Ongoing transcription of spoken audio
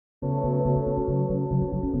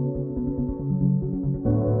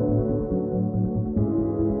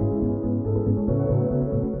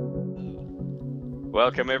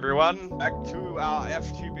Welcome everyone back to our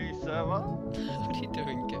FTB server. What are you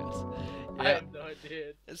doing, guys? I have no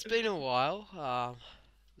idea. It's been a while.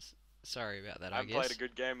 Sorry about that, I I haven't guess. played a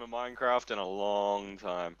good game of Minecraft in a long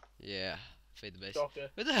time. Yeah, feed the beast. Shocker.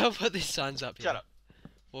 Who the hell put these signs up here? Shut up.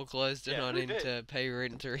 All closed and Yeah, I who need did? to pay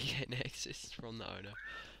rent to regain access from the owner.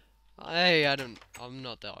 Hey, I'm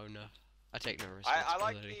not the owner. I take no I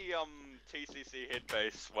like responsibility. the TCC head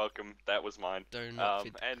base. Welcome, that was mine. Do not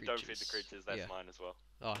feed the And creatures. don't feed the creatures. That's Yeah. mine as well.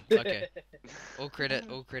 Oh, okay. all credit to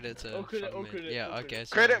All credit, fucking all man. credit, Yeah, all okay. credit.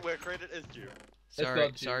 Sorry. Credit where credit is due. Sorry,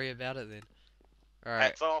 not due. sorry about it then. All right,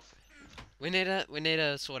 Hats off. we need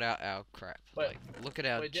to sort out our crap. Wait, like, look at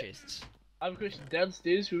our wait, chests. I have a question.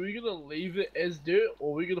 Downstairs, were we gonna leave it as dirt,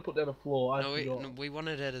 or were we gonna put down a floor? I No, forgot. we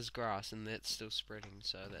wanted it as grass, and that's still spreading,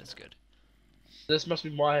 so that's good. This must be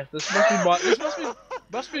my. This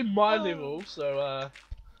must be my level. So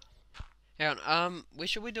Hang on, where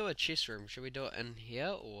should we do a chest room? Should we do it in here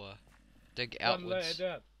or dig one layer outwards?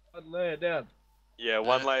 down. One layer down. Yeah,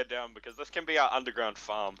 one layer down because this can be our underground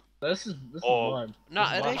farm. This is Oh. mine. No,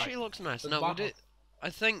 This is it my actually house. looks nice. This is No, my we did. house. I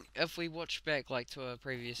think if we watch back like to a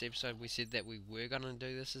previous episode, we said that we were gonna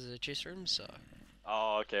do this as a chest room. So,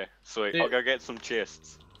 Oh, okay, sweet. Yeah. I'll go get some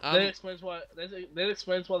chests. That explains why. That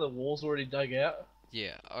explains why the walls already dug out.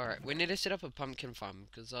 yeah, all right. We need to set up a pumpkin farm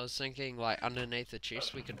because I was thinking like underneath the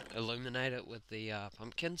chest we could illuminate it with the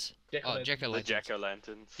pumpkins. Oh, Jack-o'-lantern. The jack-o'-lanterns.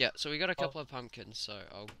 jack-o'-lanterns. Yeah, so we got a couple of pumpkins, so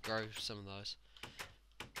I'll grow some of those.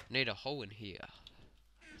 Need a hoe in here.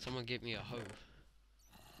 Someone get me a hoe.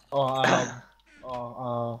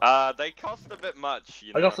 They cost a bit much,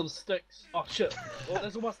 you know. I got some sticks. Oh shit! Oh,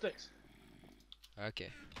 there's all my sticks. Okay.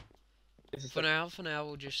 There's a For stick. now,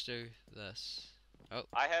 we'll just do this.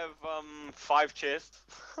 I have 5 chests.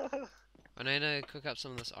 I need to cook up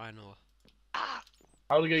some of this iron ore. I'm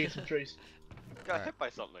gonna go get some trees. Got Alright. hit by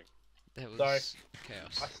something. That was Sorry.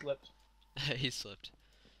 chaos. I slipped. He slipped.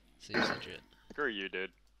 Seems legit. Screw you,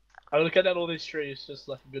 dude. I'm gonna cut down all these trees just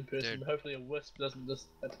like a good person. Dude. Hopefully a wisp doesn't just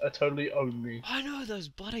totally own me. I know those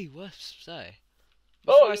bloody wisps, eh?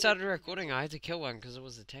 Oh, Before I started recording, I had to kill one because it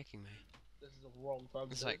was attacking me. This is the wrong time.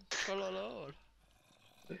 It's to like, "Trollolol."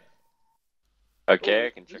 Okay, Oh, I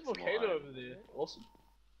can check there's a some volcano more. over there. Awesome.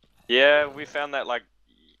 Yeah, we found that like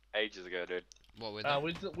ages ago, dude. What were they?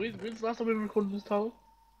 When's the last time we recorded this, Tyler?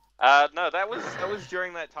 No, that was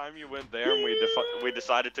during that time you weren't there, and we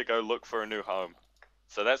decided to go look for a new home.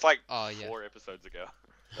 So that's like Oh, yeah. 4 episodes ago.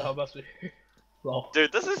 Oh, it must be. Lol.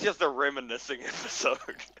 Dude, this is just a reminiscing episode.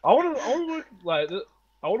 I wanna work like.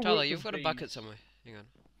 I wanna Tyler, work you've with got a bees. bucket somewhere. Hang on.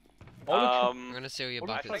 I wanna I'm gonna steal your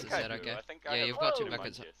Well, I I buckets. think Is I that do. okay? I think I Yeah, have you've got two 2 in my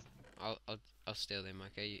buckets. chest. I'll steal them.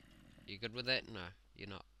 Okay, you good with that? No, you're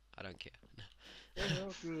not. I don't care.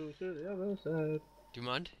 through to the other side. Do you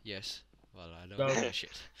mind? Yes. Well, I don't No. give a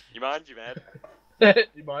shit. You mind? You mad?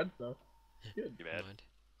 You mind? No. Good. You You mad? mind?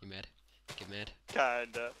 You mad? Get mad?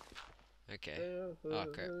 Kinda. Okay. Oh,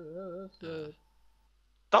 crap.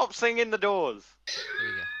 Stop singing the doors.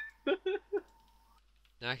 There we go.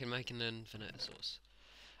 Now I can make an infinite sauce.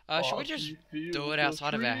 Should we Oh, just you do it feel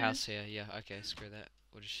outside of our free? house here? Yeah, okay, screw that.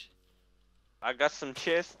 I got some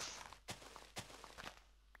chests.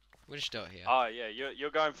 We'll just do it here. Oh yeah,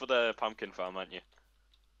 you're going for the pumpkin farm, aren't you?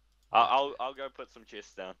 I'll go put some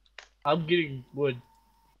chests down. I'm getting wood.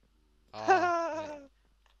 Oh, wait.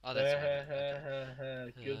 Oh, that's right.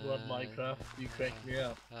 Okay. Good one, Minecraft. You cracked me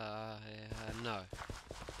up. No.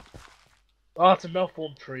 Oh, it's a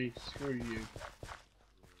malformed tree. Screw you.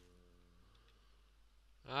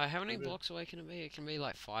 How many Okay. blocks away can it be? It can be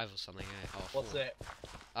like 5 or something, eh? Oh, What's 4.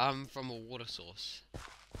 that? From a water source.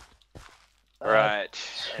 Right.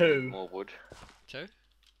 2. More wood. 2? You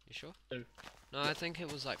sure? 2. No, I think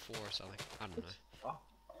it was like 4 or something. I don't know. Oh.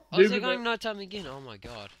 Oh, is Dude, it going but- nighttime again? Oh my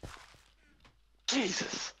god.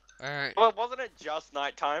 Jesus. Alright. Well, wasn't it just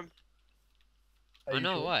nighttime? Are I you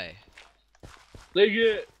know sure? why. Dig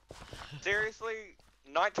it! Seriously,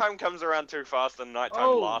 nighttime comes around too fast and nighttime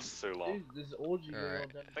Oh, lasts too long. Dude, there's an orgy going Alright. on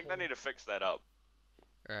down I think they need to fix that up.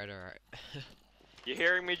 Alright. You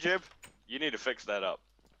hearing me, Jib? You need to fix that up.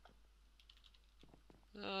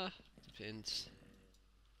 Depends.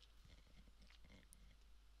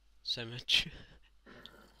 Sandwich.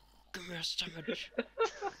 Give me a sandwich.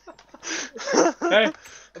 Hey,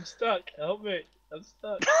 I'm stuck. Help me. I'm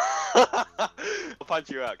stuck. I'll punch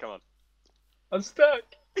you out, come on. I'm stuck.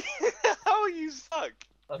 How are you stuck?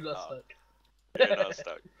 I'm not Oh. stuck. You're not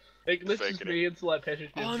stuck. It glitches Faking me until I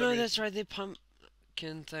Patrick. Oh no, that's right, they're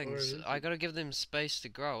pumpkin things. is I it? gotta give them space to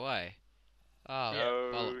grow, eh? Oh,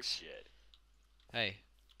 Oh bollocks. shit. Hey,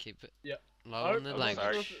 keep it Yeah. low Oh, on the I'm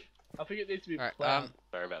language. sorry. I think it needs to be Alright, plowed.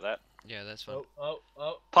 Sorry about that. Yeah, that's fine. Oh.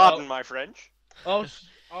 Pardon my French. Oh,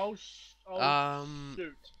 oh, Um,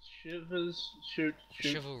 shoot.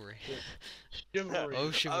 chivalry. Chivalry.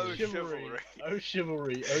 Oh, chivalry. Oh, Chivalry. chivalry. Oh,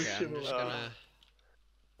 chivalry. Oh, Okay, I'm chivalry. just Uh, gonna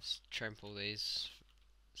trample these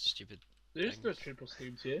stupid There's no things. triple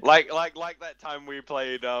steams here. Like that time we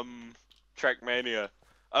played Trackmania.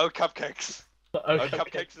 Oh, cupcakes. Oh, Oh,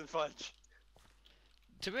 cupcake. cupcakes and fudge.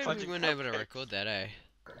 Too bad Fudge we and weren't able to cupcakes. record that, eh?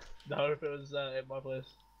 No, if it was at my place.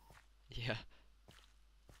 Yeah.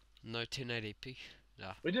 No 1080p.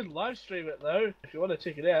 We did live stream it though. If you want to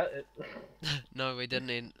check it out, No, we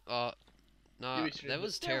didn't. Oh, no, we streamed that it?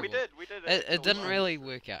 was Yeah, terrible. we did It didn't was really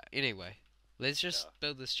work out. Anyway, let's just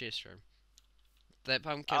build this chest room. That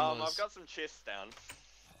pumpkin was. I've got some chests down.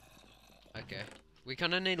 Okay. We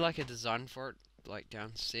kind of need like a design for it, like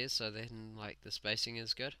downstairs, so then like the spacing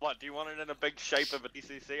is good. What, do you want it in a big shape of a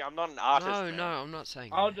DCC? I'm not an artist, No, man. no, I'm not saying.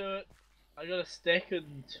 I'll that. do it. I got a stack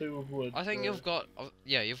and 2 of wood. I think so- you've got.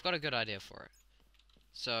 Yeah, you've got a good idea for it.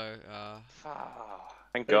 So,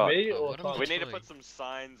 Thank For God. me Oh, or what am I We need to doing? put some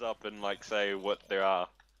signs up and like say what there are.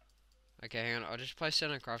 Okay, hang on. I'll just place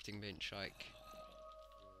down a crafting bench, like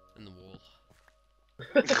in the wall.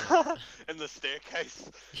 In the staircase.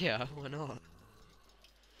 Yeah, why not?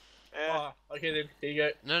 Yeah. Oh, okay then. Here you go.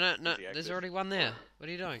 No, no, no. Easy There's access. already one there. What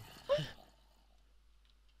are you doing?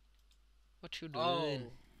 What you doing?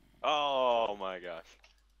 Oh. Oh my gosh.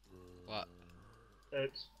 What?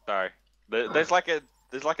 Oops. Sorry. There's like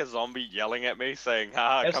a zombie yelling at me saying,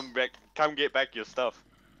 "Ha, Yes. come get back your stuff."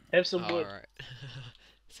 Have some wood. Alright.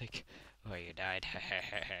 It's like, oh, you died.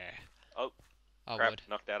 Oh, Oh, Crap, wood.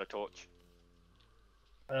 knocked out a torch.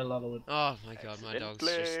 I don't love the wood. Oh my god, my dog's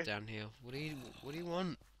just Accidentally. down here. What do you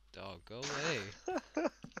want? Dog, go away. I'm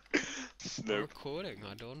Snoop. recording.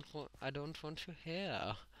 I don't want you here.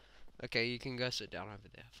 Okay, you can go sit down over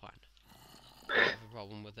there. Fine. I don't have a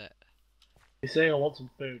problem with that. He's saying I want some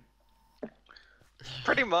food.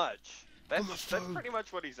 Pretty much. Come on, That's food. pretty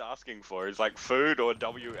much what he's asking for. Is like food or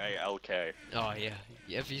WALK. Oh yeah.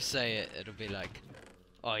 If you say it, it'll be like,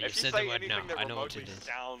 oh, you If you said say the word now. anything that I know what remotely it is.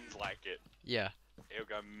 sounds like it, Yeah. he'll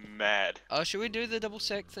go mad. Oh, should we do the double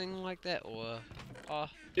sack thing like that, or? Oh,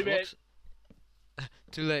 Too bad. whoops.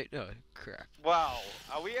 Too late. Oh, crap. Wow,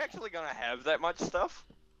 are we actually gonna have that much stuff?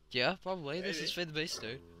 Yeah, probably. This Maybe. is for the beast,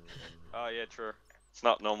 dude. Oh yeah, true. It's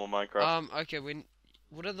not normal Minecraft. Okay,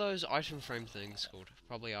 what are those item frame things called?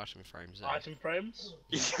 Probably item frames. Eh? Item frames.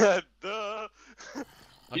 Yeah, duh. You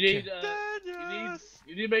Okay. need Daniels.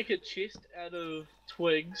 you need to make a chest out of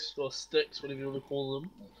twigs or sticks, whatever you want to call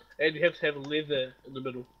them, and you have to have leather in the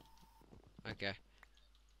middle. Okay.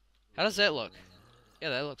 How does that look? Yeah,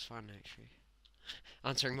 that looks fun actually.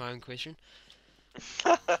 Answering my own question.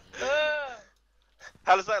 Ah!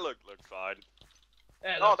 How does that look? Looks fine.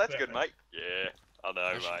 That Oh, looks that's good, perfect. mate. Yeah, I know,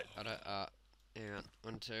 Actually, mate. I don't. Hang on.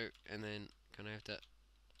 1, 2, and then gonna have to.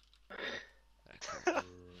 Okay.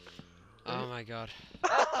 Oh my god.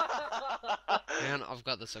 Hang on, I've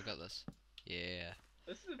got this. Yeah.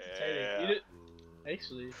 This is entertaining. Yeah. You did,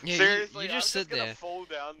 actually. Yeah. Seriously, you I'm just sit gonna there. fall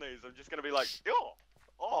down these. I'm just gonna be like, oh,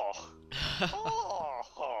 oh.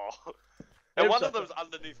 And one of them's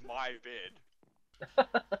underneath my bed.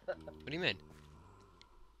 What do you mean?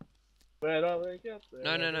 When I wake up,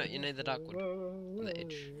 No, you need the dark one. On the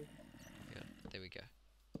edge. Yeah. There we go.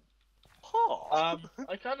 Oh.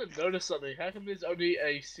 I kind of noticed something. How come there's only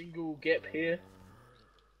a single gap here?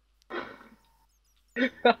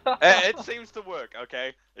 It seems to work,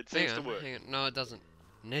 okay? It Hang seems on, to work. hang on. No, it doesn't.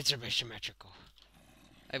 Needs to be symmetrical.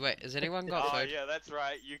 Hey, wait. Has anyone got Oh food? yeah, that's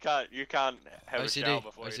right. You can't have OCD, a shower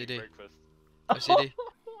before OCD. eating breakfast. OCD?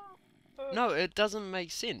 No, it doesn't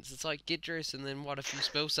make sense. It's like get dressed and then what if you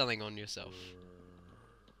spill something on yourself?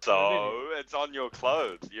 So it's on your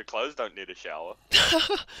clothes. Your clothes don't need a shower.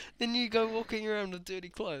 Then you go walking around with dirty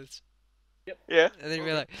clothes. Yeah. And then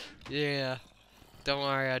you're like, yeah, don't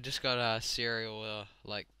worry, I just got cereal or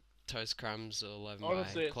like toast crumbs all over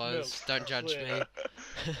Honestly, my it's clothes. milk, Don't I judge me. swear.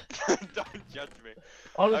 Don't judge me.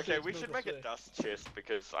 Honestly, Okay, it's we milk, should I make a swear. dust chest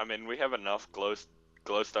because I mean we have enough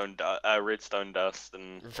redstone dust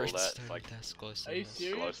and all that. Redstone Like dust, glowstone Are you dust.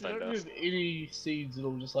 serious? You glowstone don't dust. have any seeds at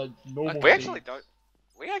all, just like normal we seeds. actually don't.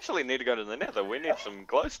 We actually need to go to the Nether. We need some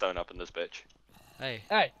glowstone up in this bitch. Hey,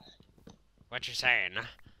 Hey, what you saying?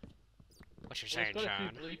 What you there's saying, got a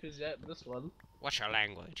Sean? few bleepers out in this one. What's your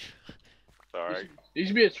language? Sorry. You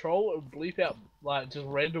should be a troll and bleep out like just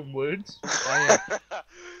random words. Oh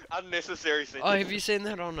Unnecessary Oh, sentences. have you seen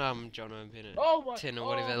that on John and Bennett? Oh my! 10 or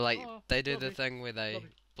whatever, like, they do the sorry. thing where they sorry.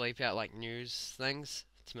 bleep out, like, news things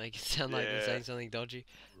to make it sound like they're Yeah. saying something dodgy.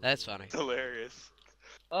 That's funny. Hilarious.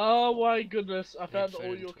 Oh my goodness! I found food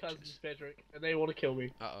all and your torches. cousins, Patrick, and they want to kill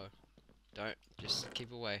me. Uh-oh. Don't. Just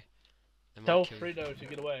keep away. They might Tell kill you. Fredo to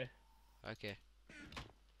get away. Okay.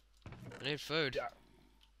 I need food. Yeah.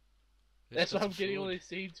 Who's That's got what I'm some getting all food? these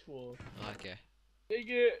seeds for. Okay. Dang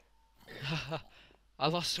it! I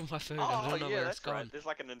lost all my food. I Oh don't know yeah, where it's that's right. gone. There's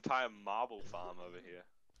like an entire marble farm over here.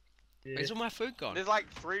 Yeah. Where's all my food gone? There's like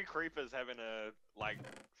 3 creepers having a like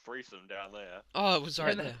threesome down there. Oh, it was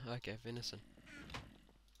right Yeah, no. there. Okay, venison.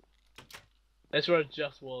 That's where it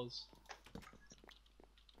just was.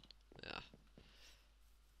 Yeah.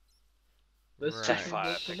 This Right. chicken Fire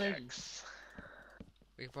looks amazing. pickaxe.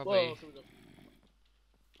 We could Whoa, probably so we got...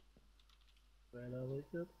 When I wake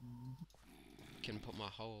up... can put my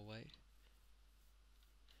hole away.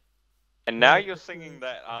 And now Yeah, you're it's, singing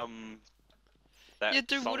that that Yeah,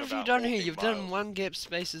 dude, song what have you about done here? walking You've done miles. 1 gap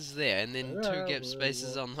spaces there, and then 2 gap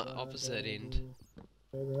spaces on the opposite end.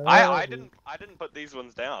 I didn't put these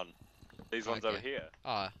ones down. These ones over Okay. here. Oh,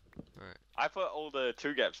 alright. I put all the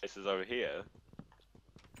 2 gap spaces over here.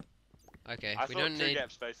 Okay, I we thought don't 2 need...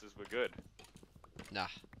 gap spaces were good. Nah.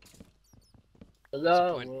 And What's the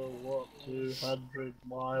I point? will walk 200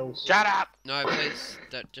 miles. Shut up! No, please,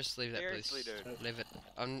 just leave that, Seriously, please. dude. Leave it.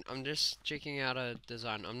 I'm just checking out a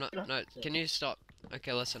design. I'm not... No, can you stop?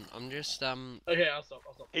 Okay, listen, I'm just, Okay, I'll stop.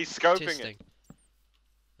 He's scoping testing. it.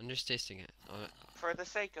 I'm just testing it. For the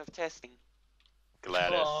sake of testing.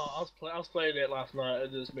 Gladys. Oh, I was playing it last night.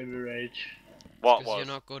 It just made me rage. What 'Cause was? you're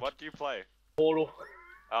not good. What do you play? Portal.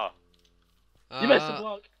 Oh. You missed the Uh,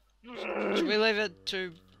 block. should we leave it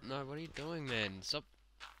to... No, what are you doing, man? Stop.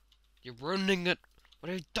 You're ruining it. What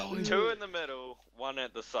are you doing? 2 in the middle, 1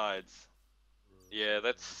 at the sides. Yeah,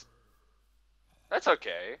 that's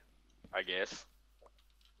okay, I guess.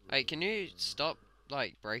 Hey, can you stop,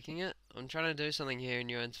 like, breaking it? I'm trying to do something here and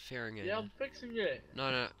you're interfering in Yeah, it. I'm fixing it.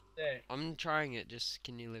 No, There. I'm trying it. Just,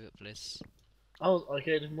 can you leave it, please? Oh,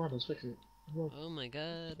 okay, never mind. I was fixing it. Oh my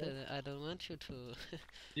god, I don't want you to.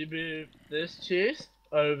 You move this chest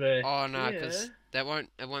over. Oh no, here. because it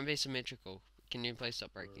won't be symmetrical. Can you please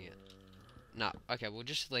stop breaking it? No, okay, we'll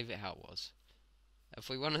just leave it how it was. If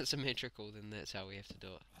we want it symmetrical, then that's how we have to do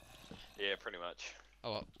it. Yeah, pretty much.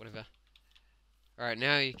 Oh well, whatever. Alright,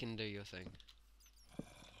 now you can do your thing.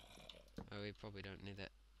 Oh, we probably don't need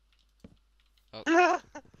that.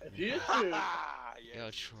 If you do,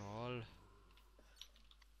 Yo, troll.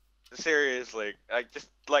 Seriously, just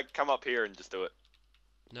like come up here and just do it.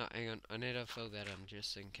 No, hang on, I need to fill that in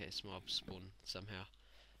just in case mobs spawn somehow.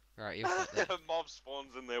 Alright, you've got that. Mob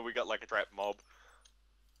spawns in there. We got like a trap mob.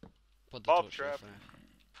 Put the Mob torch on trap. fire.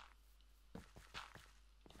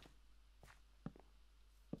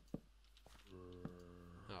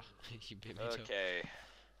 Oh, you beat me to it. Okay.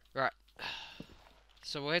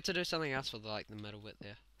 So we had to do something else for like the middle bit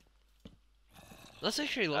there. This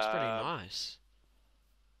actually looks pretty nice.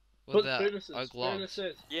 With put the furnaces. oak logs.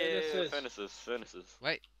 Yeah, Furnaces. furnaces.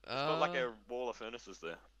 Wait, It's got like a wall of furnaces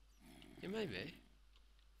there. yeah, maybe.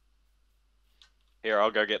 Here,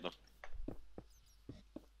 I'll go get them.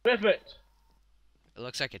 Perfect. It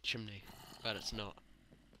looks like a chimney, but it's not.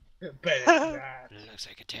 But it's not. It looks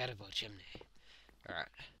like a terrible chimney. Alright.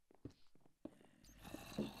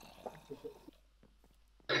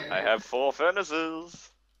 I have 4 furnaces.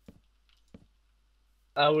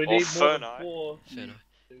 We Or need more than ferni. 4. Ferno.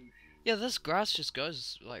 Yeah, this grass just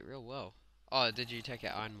goes like real well. Oh, did you take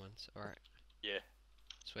out iron ones? Alright. Yeah.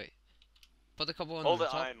 Sweet. Put the cobble on All the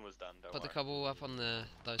the top. iron was done. Don't Put the worry. cobble up on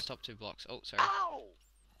those top 2 blocks. Oh, sorry. Ow!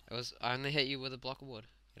 I only hit you with a block of wood.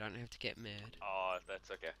 You don't have to get mad. Oh, that's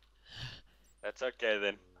okay. That's okay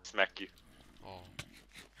then. Smack you. Oh.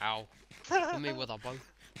 Ow. Hit me with a bow.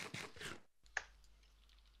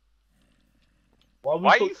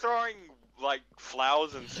 Why are you throwing like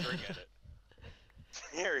flowers and string at it?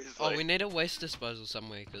 Seriously. Oh, we need a waste disposal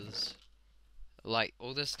somewhere, because, like,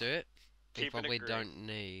 all this dirt, we Keeping it probably green. don't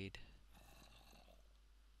need.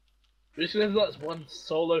 We're just gonna have like one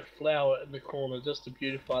solo flower in the corner just to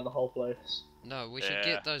beautify the whole place. No, we should Yeah,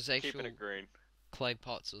 get those actual Keeping it green. clay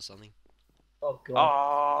pots or something. Oh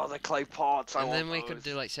god. Oh, the clay pots. I And then want we could those.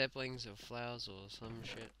 do, like, saplings of flowers or some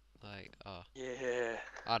shit. Like, Yeah.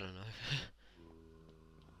 I don't know.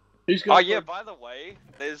 Who's Oh got yeah. By the way,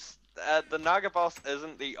 there's the Naga boss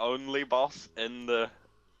isn't the only boss in the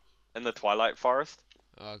Twilight Forest.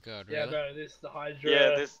 Oh god, Yeah, really? no, this is the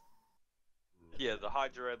Hydra. Yeah, the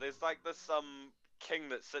Hydra. There's like this king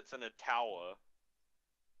that sits in a tower,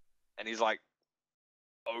 and he's like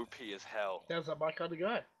OP as hell. Sounds like my kind of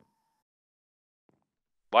guy.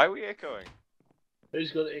 Why are we echoing?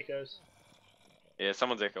 Who's got echoes? Yeah,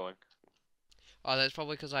 someone's echoing. Oh, that's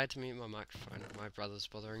probably because I had to mute my microphone. My brother's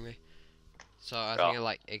bothering me. So I think it,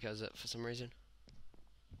 like, echoes it for some reason.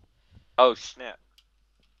 Oh snap!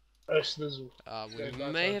 Oh, snizzle. We It's going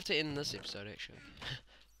may nighttime. have to end this episode actually.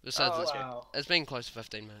 Besides, Oh, it's, okay. Wow. it's been close to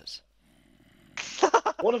 15 minutes.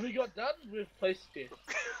 What have we got done? We've placed it.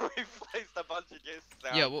 We've placed a bunch of guests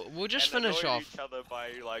out. Yeah, we'll just and finish annoyed off. each other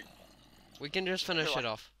by like. We can just finish Like- it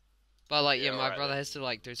off. But like, yeah, Yeah, my alright brother then. has to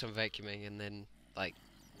like do some vacuuming, and then like,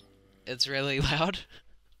 it's really loud.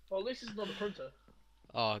 Well, at least it's not a printer.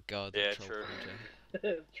 Oh god. Yeah, the troll true.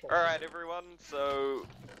 printer. Alright, everyone. So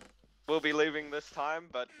we'll be leaving this time,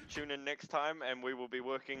 but tune in next time, and we will be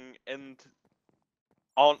working in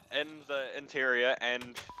the interior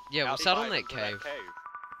and Yeah, we'll start on outside that into cave.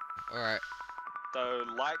 Alright. So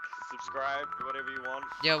like, subscribe, whatever you want.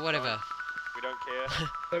 Yeah, whatever. We don't care.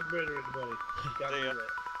 Don't murder anybody. You can't See do ya. that.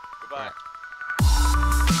 Goodbye. Alright.